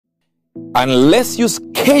unless you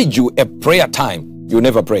schedule a prayer time, you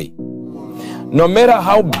never pray. No matter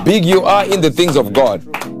how big you are in the things of God,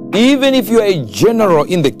 even if you are a general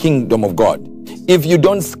in the kingdom of God, if you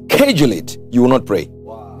don't schedule it, you will not pray.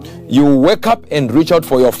 You wake up and reach out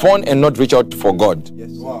for your phone and not reach out for God.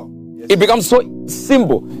 It becomes so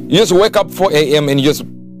simple. You just wake up 4 a.m. and you just,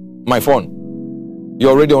 my phone.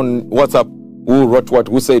 You're already on WhatsApp. Who wrote what?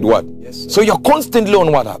 Who said what? So you're constantly on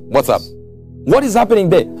WhatsApp. What is happening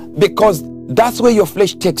there? Because that's where your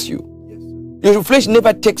flesh takes you. Your flesh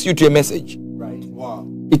never takes you to a message.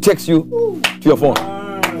 It takes you to your phone.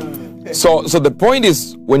 So the point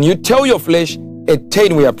is, when you tell your flesh, at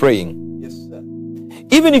 10 we are praying.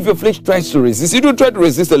 Even if your flesh tries to resist, it will try to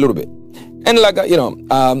resist a little bit. And like,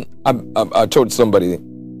 I told somebody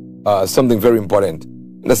something very important.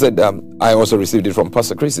 And I said, I also received it from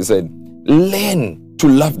Pastor Chris. He said, learn to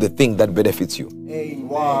love the thing that benefits you.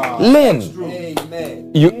 Learn.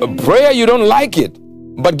 Prayer, you don't like it.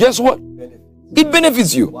 But guess what? It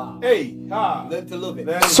benefits you. Learn to love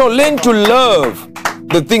it. So learn to love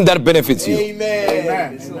the thing that benefits you.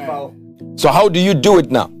 Amen. So how do you do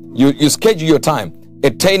it now? You schedule your time.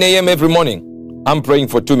 At 10 a.m. every morning, I'm praying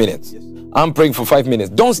for 2 minutes. I'm praying for 5 minutes.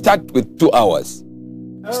 Don't start with 2 hours.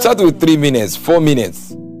 Start with 3 minutes, 4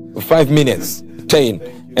 minutes, 5 minutes, 10.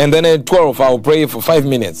 And then at 12, I'll pray for 5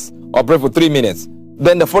 minutes. I'll pray for 3 minutes.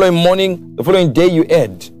 Then the following morning, the following day, you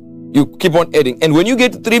add. You keep on adding. And when you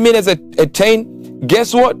get 3 minutes at 10,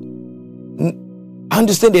 guess what?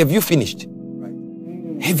 Understand, have you finished?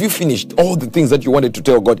 Have you finished all the things that you wanted to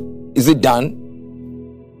tell God? Is it done?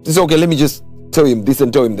 It's okay, let me just tell him this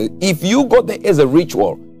and tell him that. If you got there as a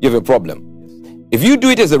ritual, you have a problem. If you do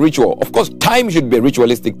it as a ritual, of course, time should be a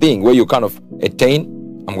ritualistic thing where you kind of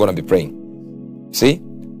attain, I'm going to be praying. See?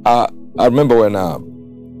 I remember when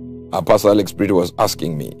Pastor Alex Brito was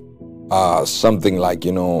asking me something like,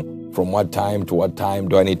 from what time to what time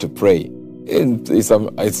do I need to pray? And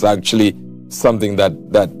it's actually something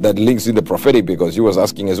that links in the prophetic, because he was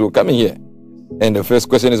asking as we're coming here. And the first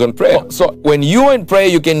question is on prayer. So when you're in prayer,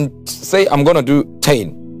 you can say, I'm going to do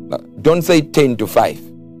 10. Don't say 10 to 5.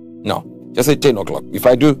 No, just say 10 o'clock. If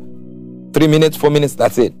I do 3 minutes, 4 minutes,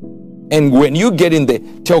 that's it. And when you get in there,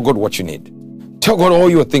 tell God what you need. Tell God all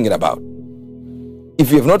you're thinking about.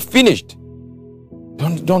 If you have not finished,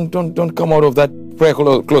 don't come out of that prayer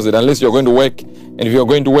closet unless you're going to work. And if you're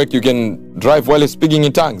going to work, you can drive while speaking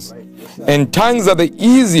in tongues. And tongues are the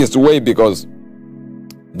easiest way, because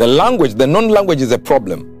the non-language is a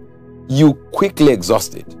problem. You quickly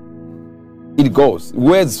exhaust it. It goes.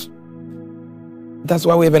 Words. That's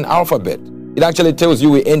why we have an alphabet. It actually tells you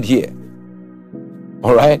we end here.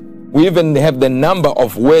 All right? We even have the number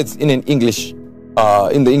of words in the English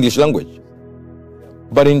language.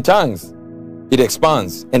 But in tongues, it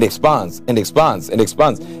expands and expands and expands and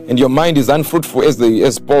expands. And your mind is unfruitful,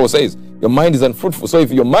 as Paul says. Your mind is unfruitful. So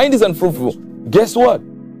if your mind is unfruitful, guess what?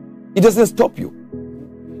 It doesn't stop you.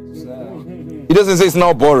 It doesn't say it's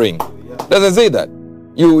now boring. It doesn't say that.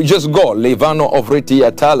 You just go. Levano ofreti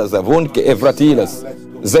atalas avunke evratilas.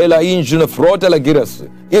 Zela injuna frota la giras.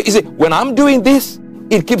 You see, when I'm doing this,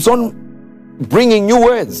 it keeps on bringing new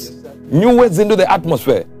words into the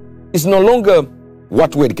atmosphere. It's no longer,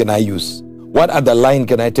 what word can I use? What other line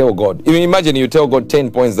can I tell God? Even imagine you tell God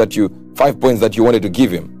 5 points that you wanted to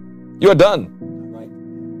give him. You're done.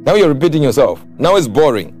 Now you're repeating yourself. Now it's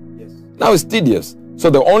boring. Now it's tedious. So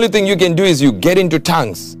the only thing you can do is you get into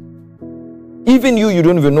tongues. Even you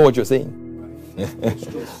don't even know what you're saying.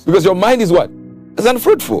 Because your mind is what? It's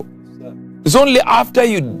unfruitful. It's only after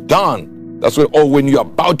you're done, that's when you're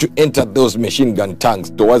about to enter those machine gun tongues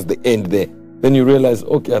towards the end there, then you realize,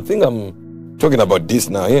 okay, I think I'm talking about this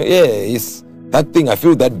now. Yeah, it's that thing. I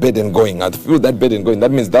feel that burden going. That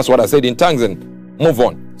means that's what I said in tongues, and move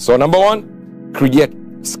on. So number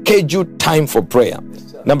 1, schedule time for prayer.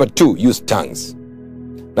 Number 2, use tongues.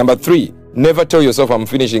 Number 3, never tell yourself I'm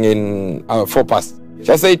finishing in 4 past. Should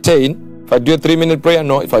I say 10? If I do a 3-minute prayer,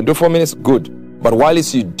 no. If I do 4 minutes, good. But while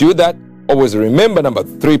you do that, always remember number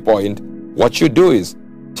 3 point. What you do is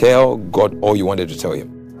tell God all you wanted to tell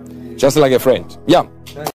him. Just like a friend. Yeah.